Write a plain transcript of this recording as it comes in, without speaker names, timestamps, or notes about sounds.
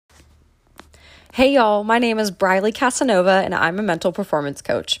Hey y'all, my name is Briley Casanova and I'm a mental performance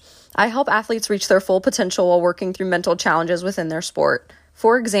coach. I help athletes reach their full potential while working through mental challenges within their sport.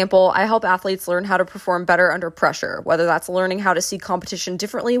 For example, I help athletes learn how to perform better under pressure, whether that's learning how to see competition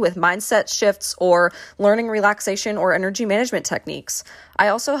differently with mindset shifts or learning relaxation or energy management techniques. I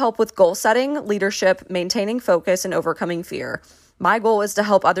also help with goal setting, leadership, maintaining focus, and overcoming fear. My goal is to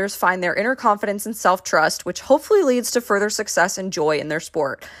help others find their inner confidence and self-trust, which hopefully leads to further success and joy in their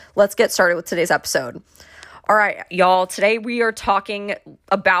sport. Let's get started with today's episode. All right, y'all, today we are talking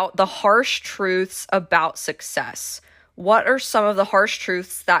about the harsh truths about success. What are some of the harsh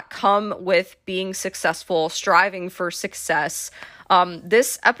truths that come with being successful, striving for success?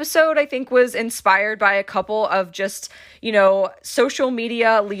 This episode, I think, was inspired by a couple of just, social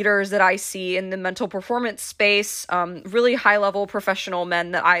media leaders that I see in the mental performance space, really high-level professional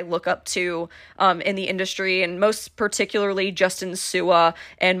men that I look up to in the industry, and most particularly Justin Sua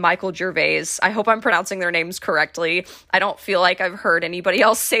and Michael Gervais. I hope I'm pronouncing their names correctly. I don't feel like I've heard anybody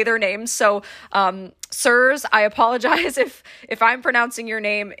else say their names, so sirs, I apologize if I'm pronouncing your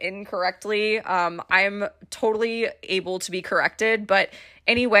name incorrectly. I'm totally able to be corrected. But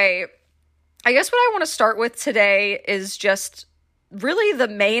anyway, I guess what I want to start with today is just really the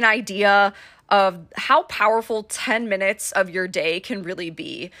main idea of how powerful 10 minutes of your day can really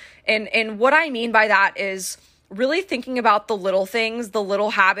be. And what I mean by that is really thinking about the little things, the little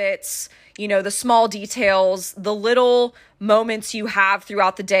habits, the small details, the little moments you have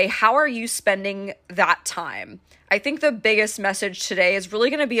throughout the day. How are you spending that time? I think the biggest message today is really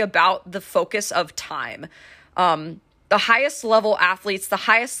going to be about the focus of time. The highest level athletes, the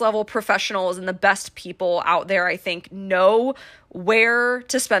highest level professionals, and the best people out there, I think, know where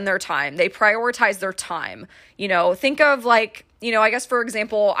to spend their time. They prioritize their time. Think of I guess, for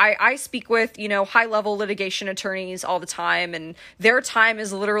example, I speak with, high-level litigation attorneys all the time, and their time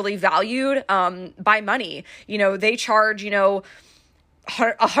is literally valued by money. They charge,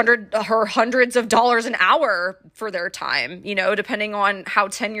 hundreds of dollars an hour for their time, depending on how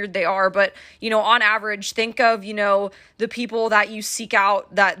tenured they are. But, on average, think of, the people that you seek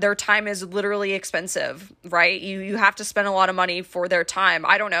out, that their time is literally expensive, right? You have to spend a lot of money for their time.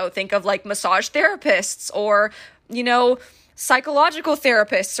 I don't know. Think of massage therapists or, psychological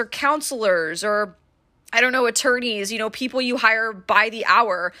therapists or counselors or attorneys, people you hire by the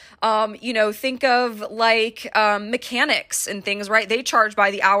hour. Think of mechanics and things, right? They charge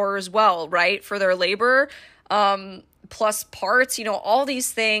by the hour as well, right? For their labor, plus parts, all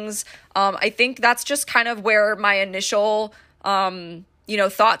these things. I think that's just kind of where my initial,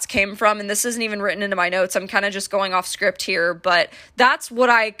 thoughts came from. And this isn't even written into my notes. I'm kind of just going off script here, but that's what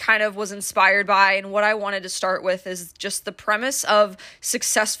I kind of was inspired by. And what I wanted to start with is just the premise of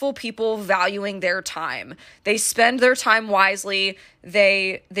successful people valuing their time. They spend their time wisely.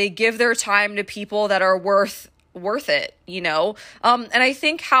 They give their time to people that are worth it, and I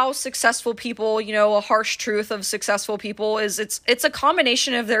think how successful people, a harsh truth of successful people is it's a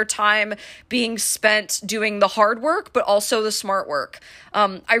combination of their time being spent doing the hard work, but also the smart work.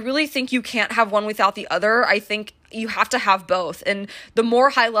 I really think you can't have one without the other. I think you have to have both. And the more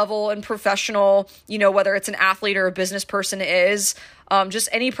high level and professional, whether it's an athlete or a business person is, just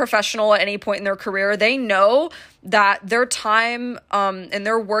any professional at any point in their career, they know that their time and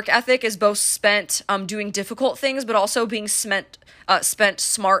their work ethic is both spent doing difficult things, but also being spent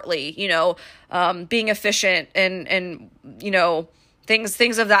smartly, being efficient and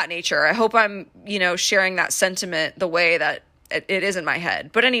things of that nature. I hope I'm, sharing that sentiment the way that it is in my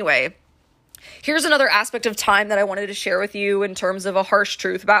head. But anyway, here's another aspect of time that I wanted to share with you in terms of a harsh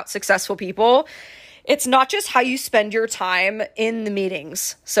truth about successful people. It's not just how you spend your time in the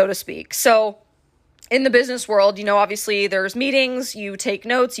meetings, so to speak. So in the business world, obviously there's meetings, you take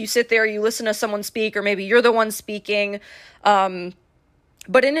notes, you sit there, you listen to someone speak, or maybe you're the one speaking.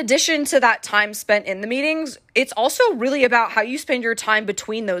 But in addition to that time spent in the meetings, it's also really about how you spend your time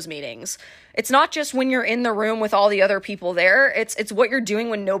between those meetings. It's not just when you're in the room with all the other people there. It's what you're doing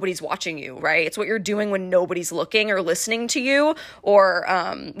when nobody's watching you, right? It's what you're doing when nobody's looking or listening to you, or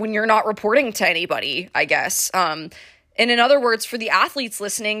when you're not reporting to anybody, I guess. And in other words, for the athletes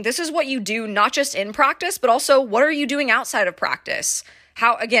listening, this is what you do not just in practice, but also what are you doing outside of practice?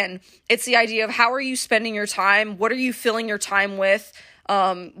 It's the idea of how are you spending your time? What are you filling your time with?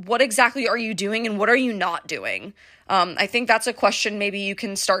 What exactly are you doing and what are you not doing? I think that's a question maybe you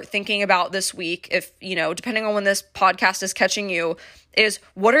can start thinking about this week if, depending on when this podcast is catching you, is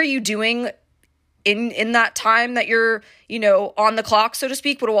what are you doing in that time that you're, on the clock, so to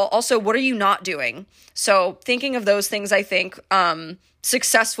speak, but also what are you not doing? So thinking of those things, I think,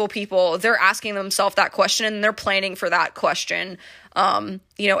 successful people, they're asking themselves that question and they're planning for that question.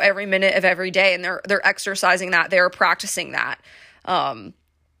 every minute of every day, and they're exercising that, they're practicing that.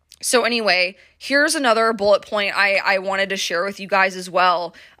 So anyway, here's another bullet point I wanted to share with you guys as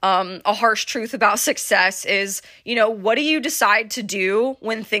well. A harsh truth about success is, what do you decide to do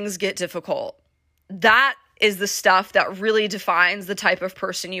when things get difficult? That is the stuff that really defines the type of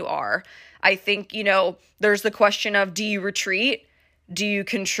person you are. I think, there's the question of, do you retreat? Do you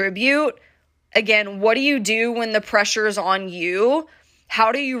contribute? Again, what do you do when the pressure is on you?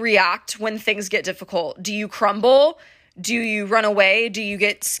 How do you react when things get difficult? Do you crumble? Do you run away? Do you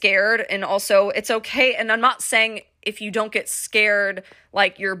get scared? And also, it's okay. And I'm not saying if you don't get scared,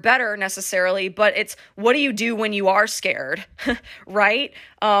 like you're better necessarily, but it's what do you do when you are scared, right?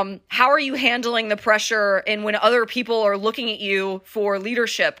 How are you handling the pressure and when other people are looking at you for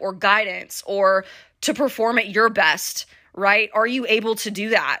leadership or guidance or to perform at your best, right? Are you able to do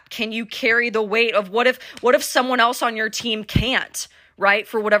that? Can you carry the weight of what if someone else on your team can't? Right?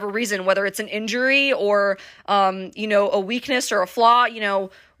 For whatever reason, whether it's an injury or, a weakness or a flaw,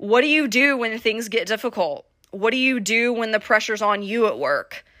 what do you do when things get difficult? What do you do when the pressure's on you at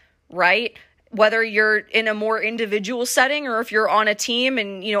work, right? Whether you're in a more individual setting or if you're on a team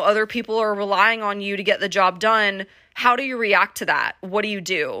and, other people are relying on you to get the job done, how do you react to that? What do you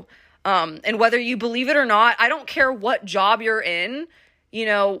do? And whether you believe it or not, I don't care what job you're in,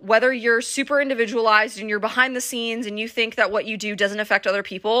 whether you're super individualized and you're behind the scenes and you think that what you do doesn't affect other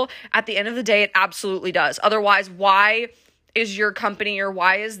people, at the end of the day, it absolutely does. Otherwise, why is your company or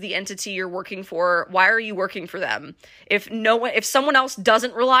why is the entity you're working for, why are you working for them? If someone else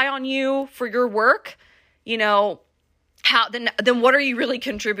doesn't rely on you for your work, then what are you really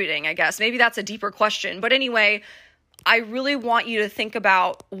contributing, I guess? Maybe that's a deeper question. But anyway, I really want you to think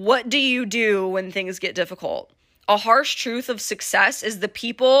about, what do you do when things get difficult? A harsh truth of success is the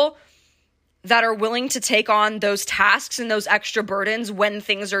people that are willing to take on those tasks and those extra burdens when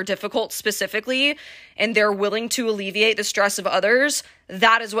things are difficult specifically, and they're willing to alleviate the stress of others.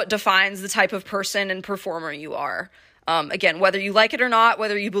 That is what defines the type of person and performer you are. Again, whether you like it or not,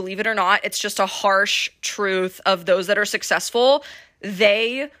 whether you believe it or not, it's just a harsh truth of those that are successful.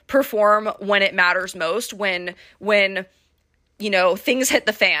 They perform when it matters most, when things hit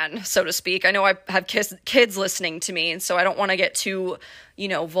the fan, so to speak. I know I have kids listening to me, and so I don't want to get too,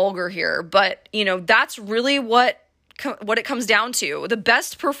 vulgar here. But, that's really what it comes down to. The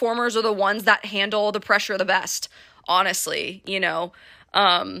best performers are the ones that handle the pressure the best, honestly,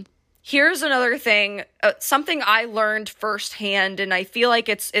 Here's another thing, something I learned firsthand, and I feel like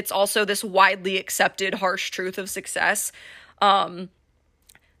it's also this widely accepted harsh truth of success.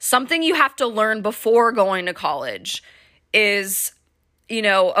 Something you have to learn before going to college is,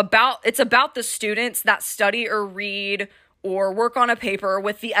 it's about the students that study or read or work on a paper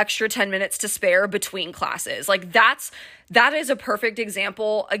with the extra 10 minutes to spare between classes. Like that is a perfect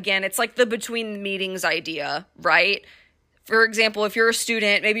example. Again, it's like the between meetings idea, right? For example, if you're a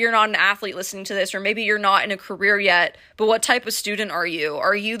student, maybe you're not an athlete listening to this, or maybe you're not in a career yet, but what type of student are you?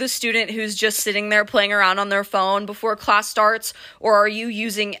 Are you the student who's just sitting there playing around on their phone before class starts? Or are you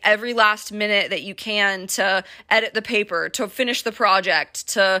using every last minute that you can to edit the paper, to finish the project,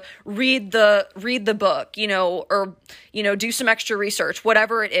 to read the book, or, do some extra research,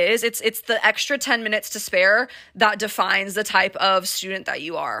 whatever it is? It's the extra 10 minutes to spare that defines the type of student that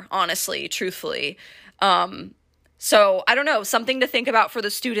you are, honestly, truthfully. So I don't know, something to think about for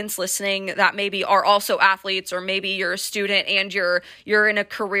the students listening that maybe are also athletes, or maybe you're a student and you're in a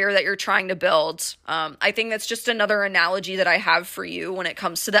career that you're trying to build. I think that's just another analogy that I have for you when it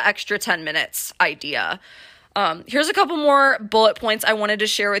comes to the extra 10 minutes idea. Here's a couple more bullet points I wanted to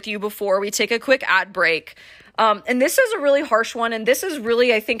share with you before we take a quick ad break. And this is a really harsh one, and this is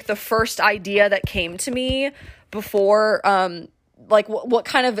really, I think, the first idea that came to me before what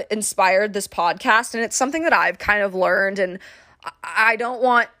kind of inspired this podcast. And it's something that I've kind of learned, and I don't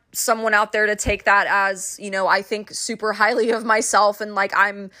want someone out there to take that as, I think super highly of myself and like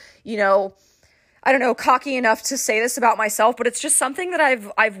I'm, I don't know, cocky enough to say this about myself, but it's just something that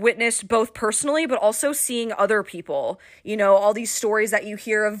I've witnessed both personally, but also seeing other people, all these stories that you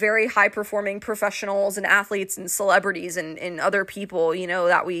hear of very high performing professionals and athletes and celebrities and other people,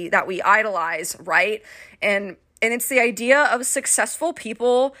 that we idolize. Right. And it's the idea of successful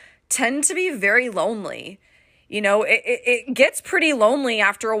people tend to be very lonely. It gets pretty lonely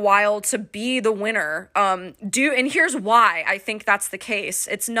after a while to be the winner. And here's why I think that's the case.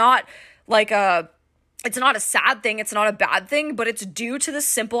 It's not a sad thing. It's not a bad thing, but it's due to the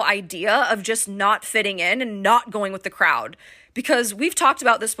simple idea of just not fitting in and not going with the crowd. Because we've talked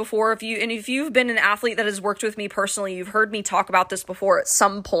about this before. If you've been an athlete that has worked with me personally, you've heard me talk about this before at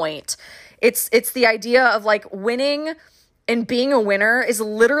some point. It's the idea of like winning And being a winner is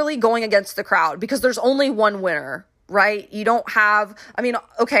literally going against the crowd because there's only one winner, right? You don't have, I mean,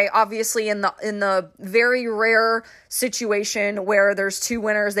 okay, obviously in the very rare situation where there's two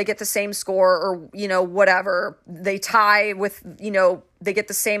winners, they get the same score or, you know, whatever, they tie with, you know, they get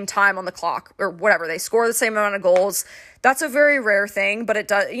the same time on the clock or whatever, they score the same amount of goals. That's a very rare thing, but it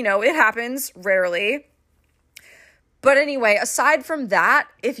does, you know, it happens rarely. But anyway, aside from that,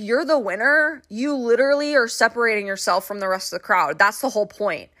 if you're the winner, you literally are separating yourself from the rest of the crowd. That's the whole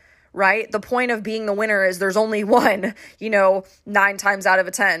point, right? The point of being the winner is there's only one, you know, 9 times out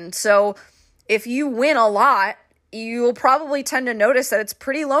of 10. So if you win a lot, you'll probably tend to notice that it's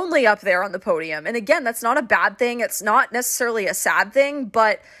pretty lonely up there on the podium. And again, that's not a bad thing. It's not necessarily a sad thing,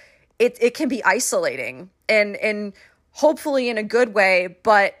 but it can be isolating and hopefully in a good way,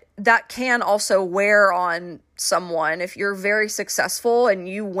 but that can also wear on someone. If you're very successful and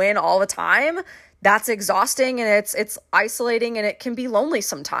you win all the time, that's exhausting and it's isolating and it can be lonely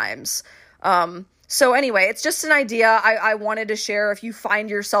sometimes. So anyway, it's just an idea I wanted to share. If you find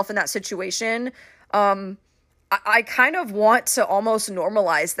yourself in that situation, I kind of want to almost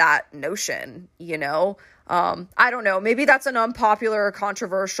normalize that notion, you know? I don't know, maybe that's an unpopular or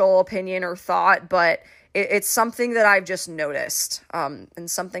controversial opinion or thought, but it's something that I've just noticed, and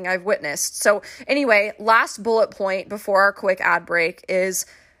something I've witnessed. So anyway, last bullet point before our quick ad break is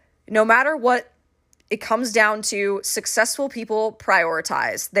no matter what it comes down to, successful people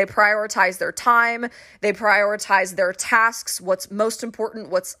prioritize. They prioritize their time. They prioritize their tasks, what's most important,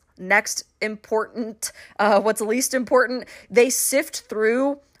 what's next important, what's least important. They sift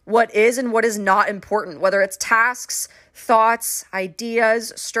through what is and what is not important, whether it's tasks, thoughts,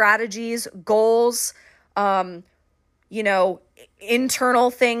 ideas, strategies, goals, you know,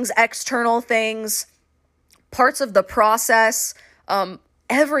 internal things, external things, parts of the process.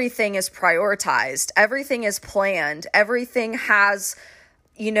 Everything is prioritized. Everything is planned. Everything has,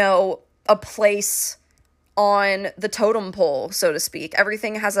 you know, a place on the totem pole, so to speak.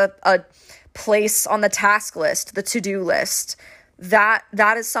 Everything has a place on the task list, the to-do list. That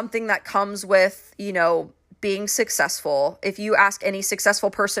is something that comes with, you know, being successful. If you ask any successful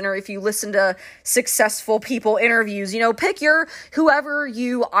person or if you listen to successful people interviews, you know, pick whoever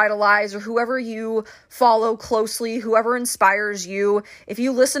you idolize or whoever you follow closely, whoever inspires you. If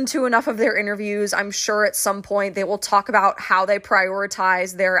you listen to enough of their interviews, I'm sure at some point they will talk about how they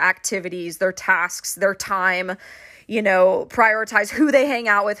prioritize their activities, their tasks, their time, you know, prioritize who they hang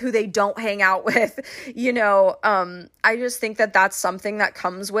out with, who they don't hang out with, you know. I just think that that's something that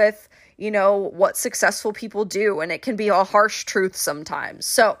comes with, you know, what successful people do, and it can be a harsh truth sometimes.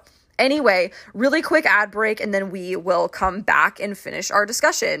 So anyway, really quick ad break, and then we will come back and finish our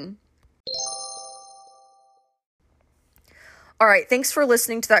discussion. All right, thanks for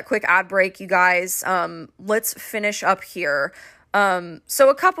listening to that quick ad break, you guys. Let's finish up here. So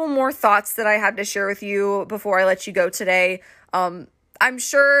a couple more thoughts that I had to share with you before I let you go today. I'm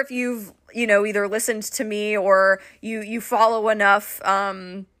sure if you've, you know, either listened to me or you follow enough,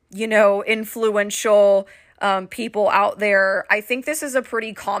 you know, influential people out there, I think this is a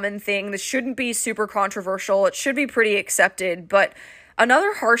pretty common thing. This shouldn't be super controversial. It should be pretty accepted. But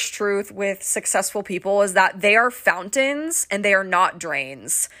another harsh truth with successful people is that they are fountains and they are not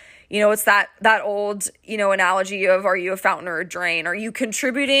drains. You know, it's that old, you know, analogy of, are you a fountain or a drain? Are you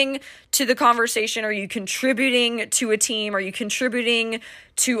contributing to the conversation? Are you contributing to a team? Are you contributing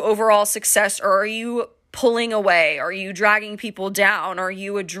to overall success? Or are you pulling away? Are you dragging people down? Are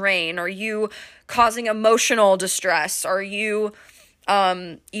you a drain? Are you causing emotional distress? Are you,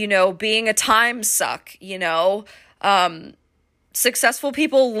 you know, being a time suck? You know, successful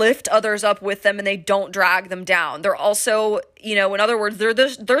people lift others up with them and they don't drag them down. They're also, you know, in other words, they're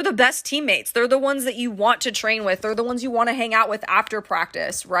the best teammates. They're the ones that you want to train with. They're the ones you want to hang out with after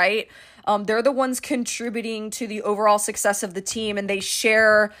practice, right? They're the ones contributing to the overall success of the team, and they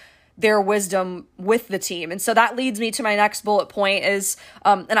share their wisdom with the team. And so that leads me to my next bullet point is,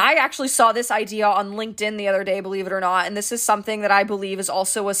 and I actually saw this idea on LinkedIn the other day, believe it or not. And this is something that I believe is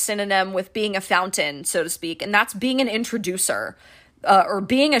also a synonym with being a fountain, so to speak. And that's being an introducer, or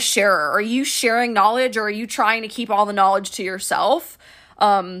being a sharer. Are you sharing knowledge, or are you trying to keep all the knowledge to yourself?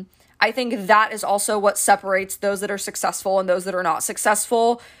 I think that is also what separates those that are successful and those that are not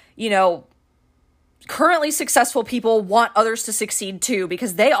successful. You know, currently successful people want others to succeed too,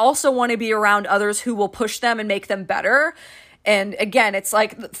 because they also want to be around others who will push them and make them better. And again, it's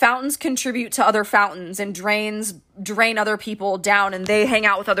like fountains contribute to other fountains, and drains drain other people down, and they hang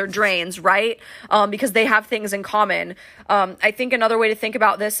out with other drains, right? Because they have things in common. I think another way to think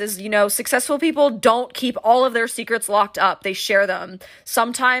about this is, you know, successful people don't keep all of their secrets locked up. They share them.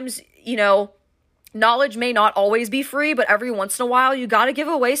 Sometimes, you know, knowledge may not always be free, but every once in a while, you got to give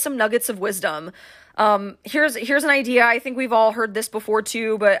away some nuggets of wisdom. Here's an idea. I think we've all heard this before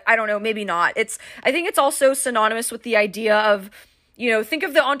too, but I don't know, maybe not. I think it's also synonymous with the idea of, think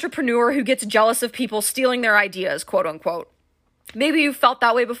of the entrepreneur who gets jealous of people stealing their ideas, quote unquote. Maybe you've felt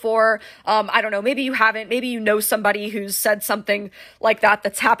that way before. I don't know. Maybe you haven't. Maybe you know somebody who's said something like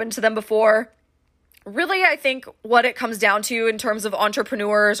that's happened to them before. Really, I think what it comes down to in terms of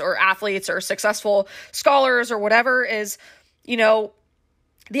entrepreneurs or athletes or successful scholars or whatever is,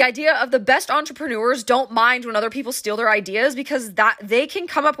 the idea of the best entrepreneurs don't mind when other people steal their ideas, because that they can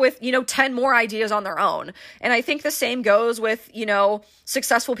come up with, 10 more ideas on their own. And I think the same goes with,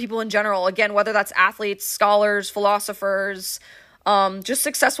 successful people in general. Again, whether that's athletes, scholars, philosophers, just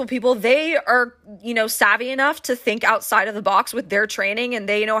successful people, they are, savvy enough to think outside of the box with their training, and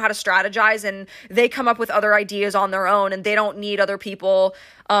they know how to strategize, and they come up with other ideas on their own, and they don't need other people,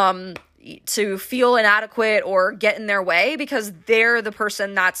 to feel inadequate or get in their way, because they're the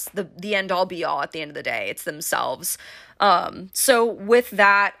person that's the end all be all at the end of the day. It's themselves. So with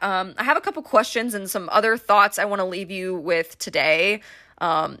that, I have a couple questions and some other thoughts I want to leave you with today.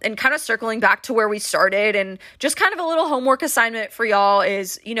 And kind of circling back to where we started, and just kind of a little homework assignment for y'all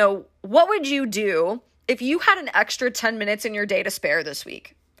is, what would you do if you had an extra 10 minutes in your day to spare this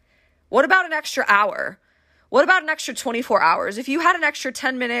week? What about an extra hour? What about an extra 24 hours? If you had an extra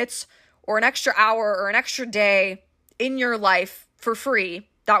 10 minutes or an extra hour or an extra day in your life for free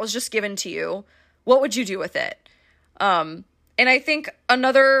that was just given to you, what would you do with it? And I think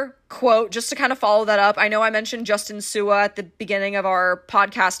another quote, just to kind of follow that up, I know I mentioned Justin Sua at the beginning of our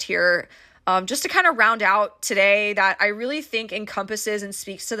podcast here, just to kind of round out today, that I really think encompasses and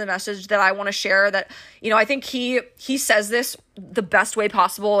speaks to the message that I want to share, that, I think he says this the best way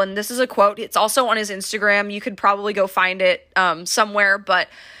possible. And this is a quote. It's also on his Instagram. You could probably go find it somewhere, but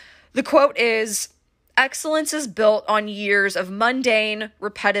the quote is, "Excellence is built on years of mundane,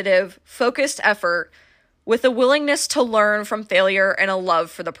 repetitive, focused effort with a willingness to learn from failure and a love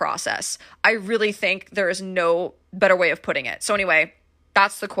for the process." I really think there is no better way of putting it. So anyway,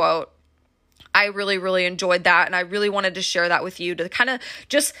 that's the quote. I really, really enjoyed that, and I really wanted to share that with you to kind of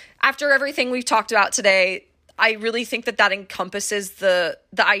just, after everything we've talked about today, I really think that encompasses the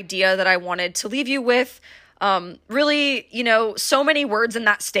idea that I wanted to leave you with. Really, so many words in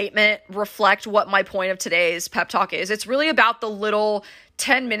that statement reflect what my point of today's pep talk is. It's really about the little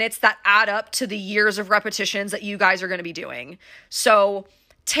 10 minutes that add up to the years of repetitions that you guys are going to be doing. So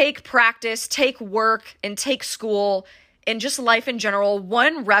take practice, take work, and take school, and just life in general,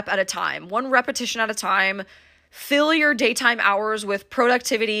 one rep at a time, one repetition at a time. Fill your daytime hours with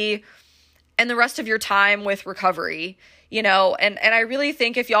productivity and the rest of your time with recovery, and I really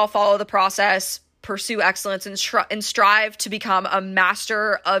think if y'all follow the process, pursue excellence, and strive to become a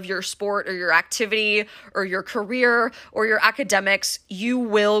master of your sport or your activity or your career or your academics, you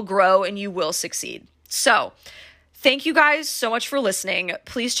will grow and you will succeed. So thank you guys so much for listening.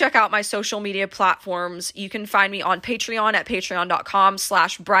 Please check out my social media platforms. You can find me on Patreon at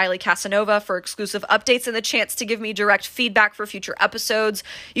patreon.com/Briley Casanova for exclusive updates and the chance to give me direct feedback for future episodes.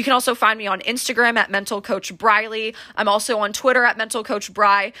 You can also find me on Instagram at Mental Coach Briley. I'm also on Twitter at Mental Coach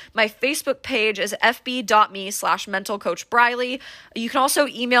Bry. My Facebook page is fb.me/Mental Coach Briley. You can also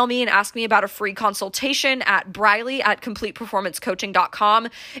email me and ask me about a free consultation at briley@completeperformancecoaching.com.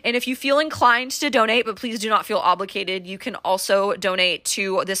 And if you feel inclined to donate, but please do not feel obligated, you can also donate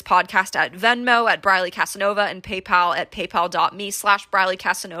to this podcast at Venmo at Briley Casanova and PayPal at paypal.me/Briley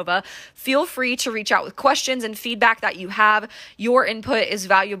Casanova. Feel free to reach out with questions and feedback that you have. Your input is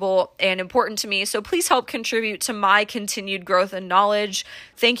valuable and important to me, so please help contribute to my continued growth and knowledge.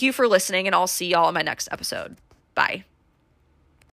 Thank you for listening, and I'll see y'all in my next episode. Bye.